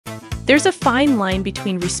There's a fine line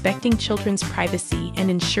between respecting children's privacy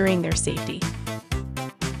and ensuring their safety.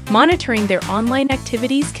 Monitoring their online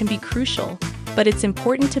activities can be crucial, but it's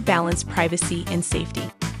important to balance privacy and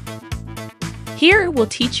safety. Here, we'll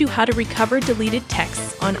teach you how to recover deleted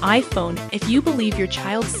texts on iPhone if you believe your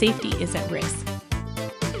child's safety is at risk.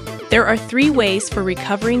 There are 3 ways for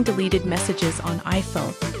recovering deleted messages on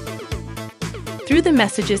iPhone. Through the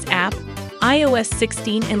Messages app, iOS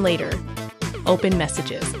 16 and later. Open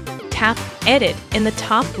Messages. Tap Edit in the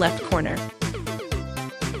top left corner.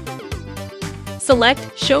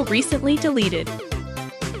 Select Show Recently Deleted.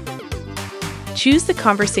 Choose the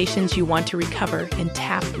conversations you want to recover and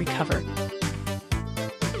tap Recover.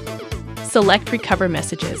 Select Recover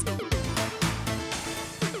Messages.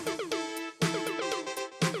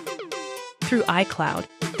 Through iCloud.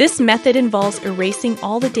 This method involves erasing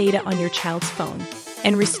all the data on your child's phone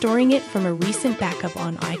and restoring it from a recent backup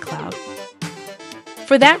on iCloud.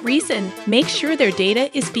 For that reason, make sure their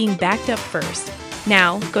data is being backed up first.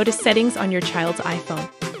 Now, go to Settings on your child's iPhone.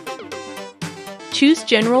 Choose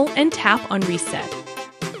General and tap on Reset.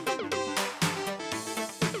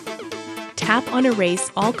 Tap on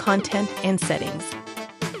Erase all content and settings.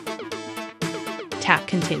 Tap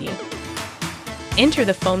Continue. Enter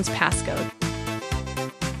the phone's passcode.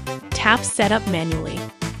 Tap Set Up manually.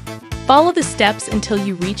 Follow the steps until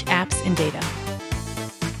you reach Apps and Data.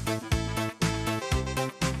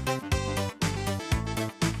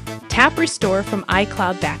 Tap Restore from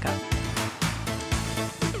iCloud Backup.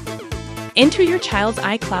 Enter your child's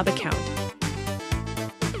iCloud account.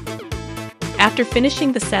 After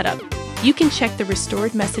finishing the setup, you can check the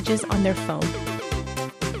restored messages on their phone.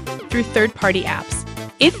 Through third-party apps.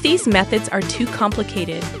 If these methods are too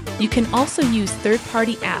complicated, you can also use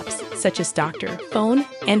third-party apps such as Dr. Phone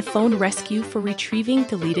and Phone Rescue for retrieving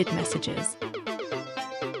deleted messages.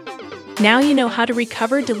 Now you know how to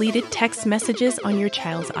recover deleted text messages on your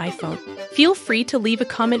child's iPhone. Feel free to leave a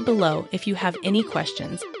comment below if you have any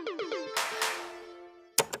questions.